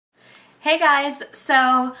Hey guys,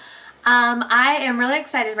 I am really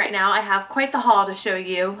excited right now. I have quite the haul to show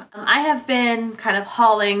you. I have been kind of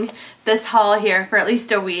hauling this haul here for at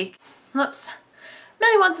least a week. Whoops.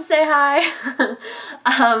 Millie wants to say hi.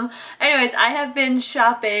 Anyways, I have been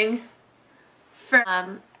shopping for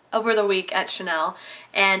over the week at Chanel,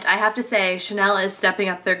 and I have to say Chanel is stepping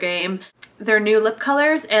up their game. Their new lip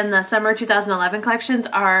colors and the summer 2011 collections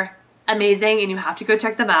are amazing, and you have to go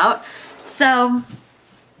check them out. So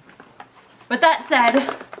with that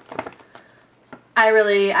said,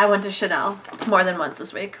 I went to Chanel more than once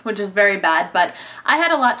this week, which is very bad, but I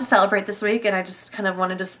had a lot to celebrate this week and I just kind of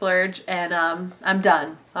wanted to splurge, and I'm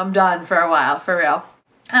done. I'm done for a while, for real.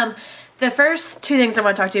 The first two things I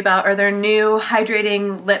want to talk to you about are their new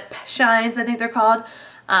hydrating lip shines, I think they're called.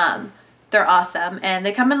 They're awesome, and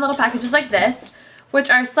they come in little packages like this, which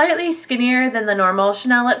are slightly skinnier than the normal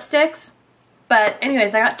Chanel lipsticks. But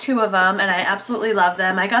anyways, I got two of them and I absolutely love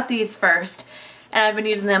them. I got these first and I've been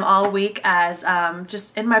using them all week as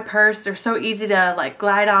just in my purse. They're so easy to like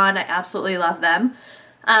glide on. I absolutely love them.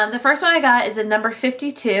 The first one I got is in number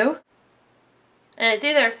 52, and it's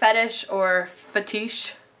either Fetish or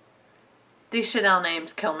Fetiche. These Chanel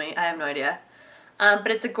names kill me. I have no idea.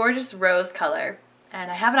 But it's a gorgeous rose color, and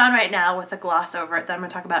I have it on right now with a gloss over it that I'm going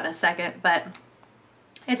to talk about in a second. But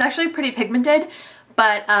it's actually pretty pigmented,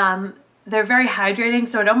 but they're very hydrating,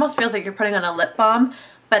 so it almost feels like you're putting on a lip balm,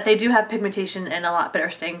 but they do have pigmentation and a lot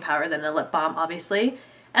better staying power than a lip balm, obviously.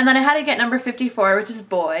 And then I had to get number 54, which is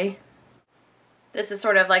Boy. This is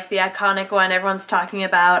sort of like the iconic one everyone's talking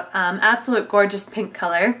about. Absolute gorgeous pink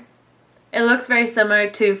color. It looks very similar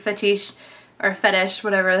to Fetiche or Fetish,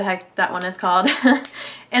 whatever the heck that one is called,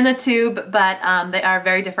 in the tube, but they are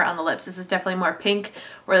very different on the lips. This is definitely more pink,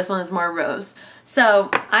 where this one is more rose.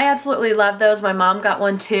 So I absolutely love those. My mom got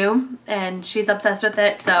one too, and she's obsessed with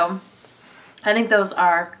it, so I think those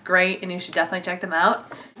are great, and you should definitely check them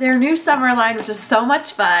out. Their new summer line, which is so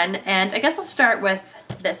much fun, and I guess I'll start with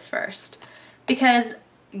this first, because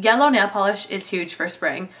yellow nail polish is huge for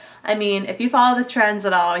spring. I mean, if you follow the trends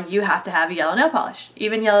at all, you have to have a yellow nail polish.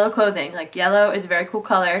 Even yellow clothing. Like, yellow is a very cool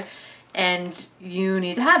color, and you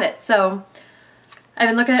need to have it. So I've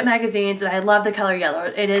been looking at magazines, and I love the color yellow.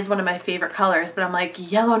 It is one of my favorite colors, but I'm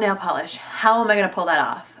like, yellow nail polish, how am I going to pull that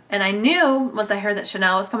off? And I knew, once I heard that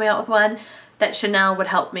Chanel was coming out with one, that Chanel would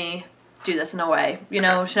help me do this in a way. You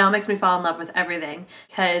know, Chanel makes me fall in love with everything,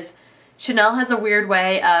 because Chanel has a weird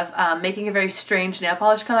way of making a very strange nail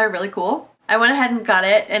polish color really cool. I went ahead and got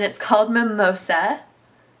it, and it's called Mimosa.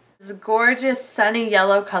 It's a gorgeous sunny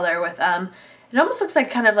yellow color with, it almost looks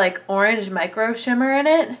like kind of like orange micro shimmer in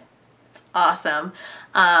it. It's awesome.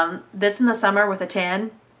 This in the summer with a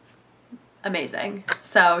tan, amazing.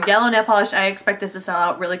 So yellow nail polish, I expect this to sell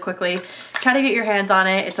out really quickly. Try to get your hands on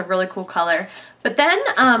it. It's a really cool color. But then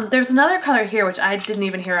there's another color here which I didn't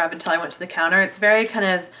even hear of until I went to the counter. It's very kind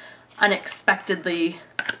of unexpectedly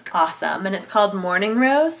awesome, and it's called Morning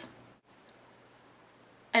Rose.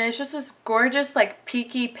 And it's just this gorgeous like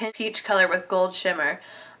peaky peach color with gold shimmer.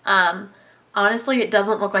 Honestly, it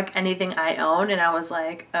doesn't look like anything I own, and I was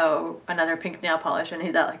like, oh, another pink nail polish. I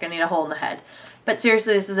need that, like I need a hole in the head. But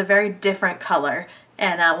seriously, this is a very different color,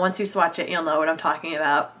 and once you swatch it, you'll know what I'm talking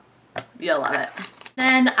about. You'll love it.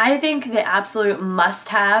 Then I think the absolute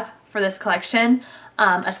must-have for this collection,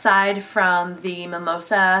 aside from the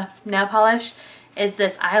Mimosa nail polish, is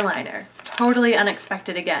this eyeliner. Totally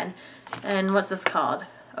unexpected again. And what's this called?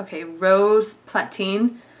 Okay, Rose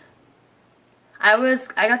Platine.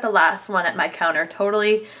 I got the last one at my counter.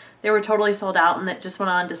 They were totally sold out, and it just went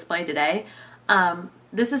on display today.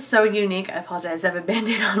 This is so unique. I apologize, I have a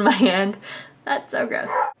band-aid on my hand. That's so gross.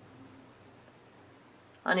 I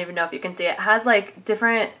don't even know if you can see it. It has like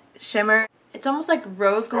different shimmer. It's almost like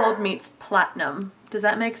rose gold meets platinum. Does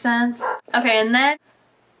that make sense? Okay, and then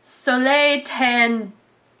Soleil Tan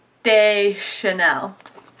de Chanel.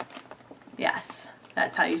 Yes,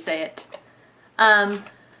 that's how you say it.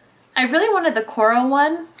 I really wanted the coral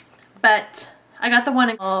one, but I got the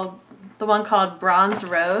one called Bronze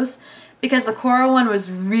Rose, because the coral one was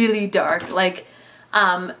really dark. Like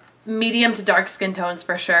medium to dark skin tones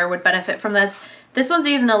for sure would benefit from this. This one's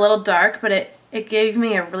even a little dark, but it gave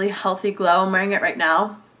me a really healthy glow. I'm wearing it right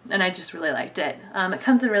now, and I just really liked it. It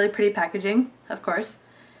comes in really pretty packaging, of course,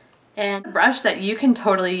 and a brush that you can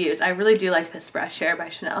totally use. I really do like this brush here by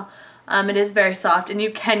Chanel. It is very soft, and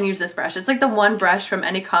you can use this brush. It's like the one brush from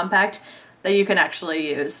any compact that you can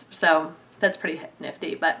actually use, so that's pretty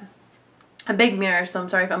nifty. But a big mirror, so I'm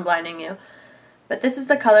sorry if I'm blinding you. But this is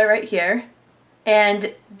the color right here.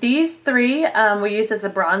 And these three we used as a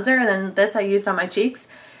bronzer, and then this I used on my cheeks.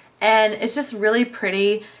 And it's just really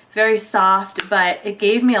pretty. very soft, but it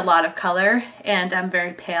gave me a lot of color, and I'm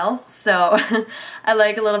very pale, so I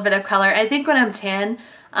like a little bit of color. I think when I'm tan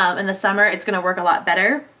in the summer, it's gonna work a lot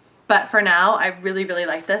better, but for now, I really, really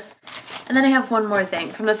like this. And then I have one more thing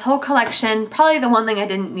from this whole collection, probably the one thing I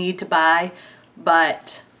didn't need to buy,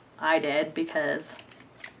 but I did because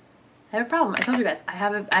I have a problem. I told you guys, I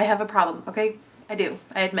have a problem, okay? I do,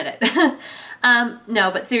 I admit it.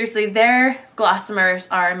 No, but seriously, their Glossomers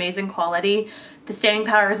are amazing quality. The staying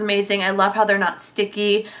power is amazing. I love how they're not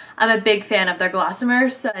sticky. I'm a big fan of their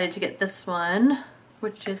Glossomers, so I decided to get this one,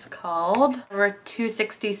 which is called number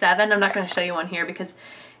 267. I'm not going to show you one here because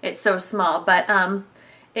it's so small, but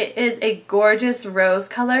it is a gorgeous rose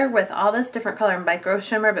color with all this different color micro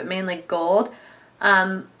shimmer, but mainly gold.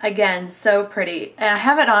 Again, so pretty. And I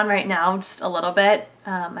have it on right now just a little bit,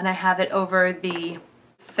 and I have it over the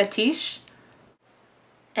Fetiche.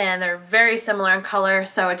 And they're very similar in color,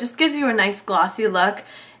 so it just gives you a nice glossy look.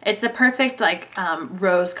 It's the perfect like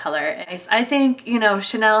rose color. I think, you know,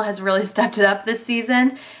 Chanel has really stepped it up this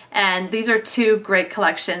season, and these are two great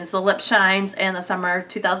collections, the Lip Shines and the Summer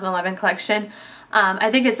 2011 collection. I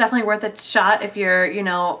think it's definitely worth a shot if you're, you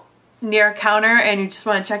know, near a counter and you just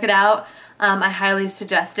want to check it out. I highly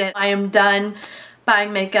suggest it. I am done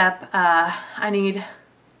buying makeup. I need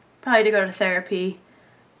probably to go to therapy,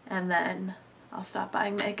 and then I'll stop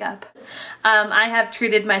buying makeup. I have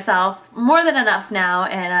treated myself more than enough now,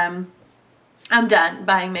 and I'm done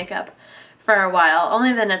buying makeup for a while.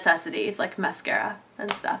 Only the necessities like mascara and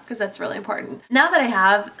stuff, because that's really important. Now that I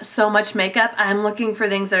have so much makeup, I'm looking for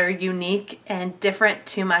things that are unique and different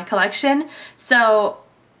to my collection. So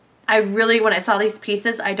I really, when I saw these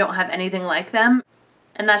pieces, I don't have anything like them.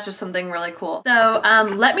 And that's just something really cool. So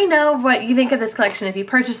let me know what you think of this collection. If you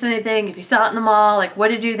purchased anything, if you saw it in the mall, like what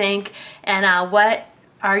did you think? And what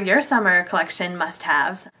are your summer collection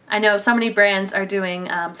must-haves? I know so many brands are doing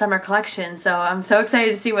summer collections, so I'm so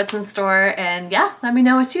excited to see what's in store. And yeah, let me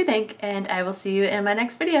know what you think, and I will see you in my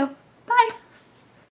next video. Bye!